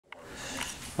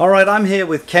Alright, I'm here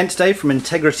with Kent today from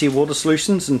Integrity Water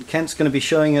Solutions, and Kent's going to be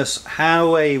showing us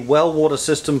how a well water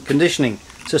system conditioning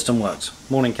system works.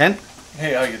 Morning, Kent.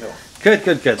 Hey, how you doing? Good,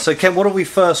 good, good. So Kent, what have we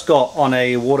first got on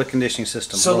a water conditioning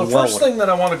system? So the first thing that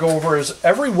I want to go over is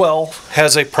every well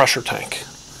has a pressure tank.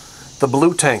 The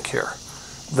blue tank here.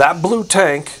 That blue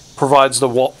tank provides the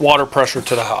water pressure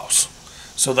to the house.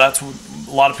 So that's what,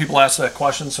 a lot of people ask that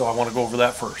question, so I want to go over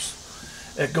that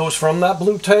first. It goes from that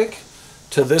blue tank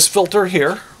to this filter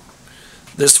here.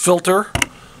 This filter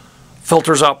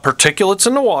filters out particulates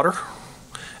in the water,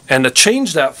 and to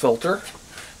change that filter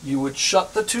you would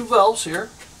shut the two valves here,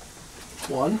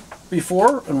 one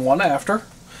before and one after,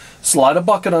 slide a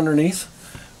bucket underneath,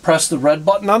 press the red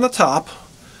button on the top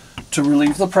to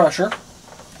relieve the pressure.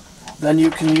 Then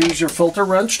you can use your filter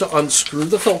wrench to unscrew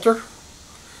the filter.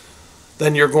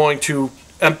 Then you're going to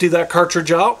empty that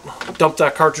cartridge out, dump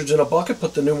that cartridge in a bucket,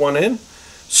 put the new one in,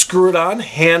 screw it on,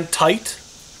 hand tight,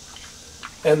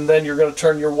 and then you're going to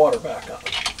turn your water back on.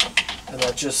 And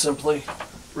that's just simply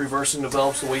reversing the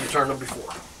valves the way you turned them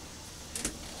before.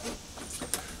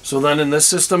 So then in this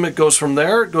system it goes from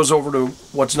there, it goes over to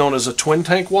what's known as a twin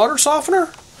tank water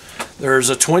softener.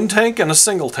 There's a twin tank and a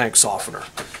single tank softener.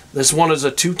 This one is a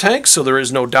 2 tank, so there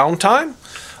is no downtime.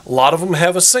 A lot of them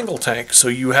have a single tank, so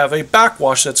you have a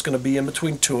backwash that's going to be in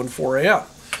between 2 and 4 a.m.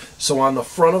 So on the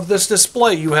front of this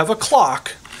display you have a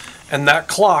clock, and that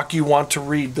clock you want to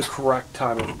read the correct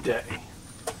time of day.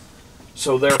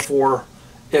 So therefore,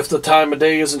 if the time of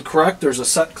day isn't correct, there's a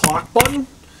set clock button.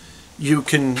 You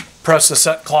can press the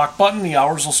set clock button, the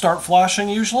hours will start flashing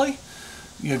usually.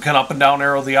 You can up and down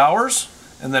arrow the hours,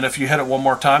 and then if you hit it one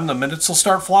more time, the minutes will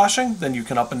start flashing, then you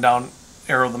can up and down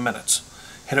arrow the minutes.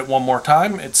 Hit it one more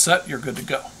time, it's set, you're good to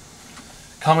go.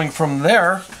 Coming from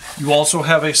there, you also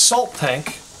have a salt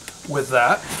tank with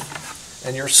that.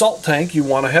 And your salt tank, you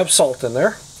want to have salt in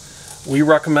there. We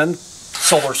recommend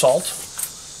solar salt,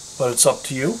 but it's up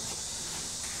to you.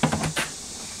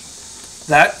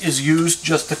 That is used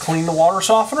just to clean the water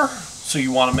softener, so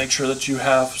you want to make sure that you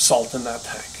have salt in that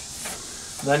tank.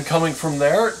 Then coming from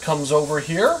there, it comes over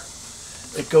here.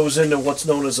 It goes into what's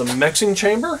known as a mixing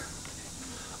chamber,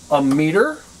 a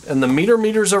meter, and the meter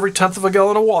meters every 1/10 of a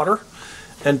gallon of water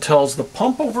and tells the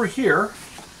pump over here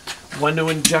when to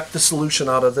inject the solution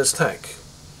out of this tank.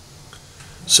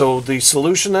 So the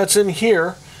solution that's in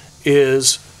here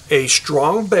is a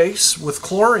strong base with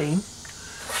chlorine,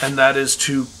 and that is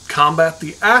to combat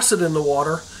the acid in the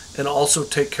water and also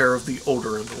take care of the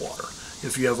odor in the water.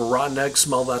 If you have a rotten egg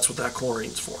smell, that's what that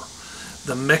chlorine's for.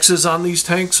 The mixes on these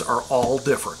tanks are all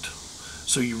different,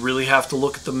 so you really have to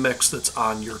look at the mix that's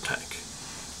on your tank.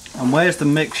 And where's the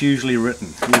mix usually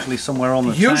written? Usually somewhere on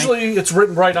the tank? Usually it's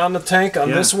written right on the tank. On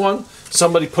this one,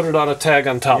 somebody put it on a tag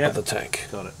on top of the tank.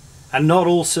 Got it. And not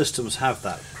all systems have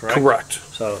that, correct? Correct.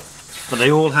 So, but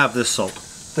they all have this salt.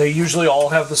 They usually all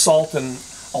have the salt, and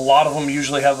a lot of them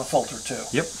usually have a filter too.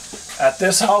 Yep. At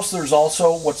this house, there's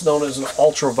also what's known as an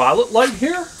ultraviolet light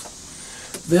here.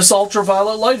 This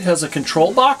ultraviolet light has a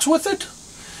control box with it.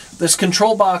 This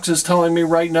control box is telling me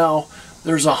right now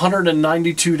there's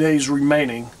 192 days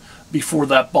remaining before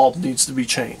that bulb needs to be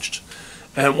changed.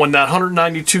 And when that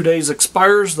 192 days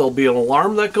expires, there'll be an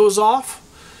alarm that goes off,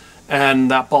 and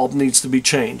that bulb needs to be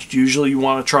changed. Usually you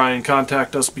want to try and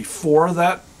contact us before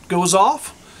that goes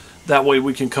off. That way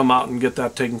we can come out and get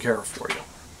that taken care of for you.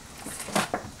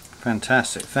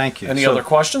 Fantastic, thank you. Any other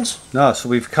questions? No, so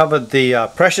we've covered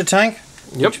the pressure tank,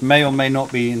 Yep. which may or may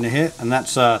not be in here, and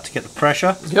that's to get the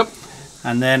pressure. Yep.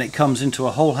 And then it comes into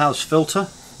a whole house filter,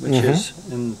 which is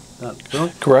in that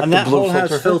building. Correct. And that whole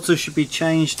house filter should be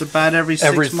changed about every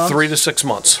 6 months? Every 3 to 6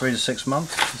 months. 3 to 6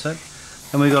 months, that's it.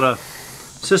 And we've got a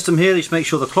system here, just make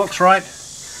sure the clock's right.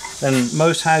 Then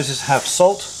most houses have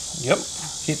salt. Yep.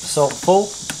 Keep the salt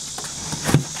full.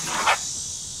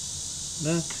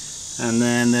 There. And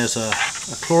then there's a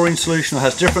chlorine solution that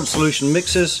has different solution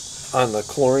mixes. On the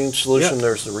chlorine solution,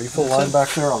 there's the refill line back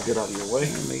there. I'll get out of your way.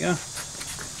 There we go.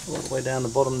 All the way down the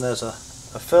bottom there's a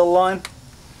fill line.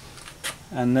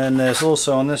 And then there's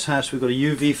also on this house we've got a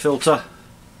UV filter.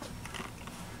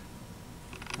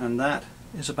 And that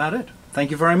is about it.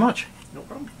 Thank you very much. No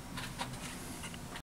problem.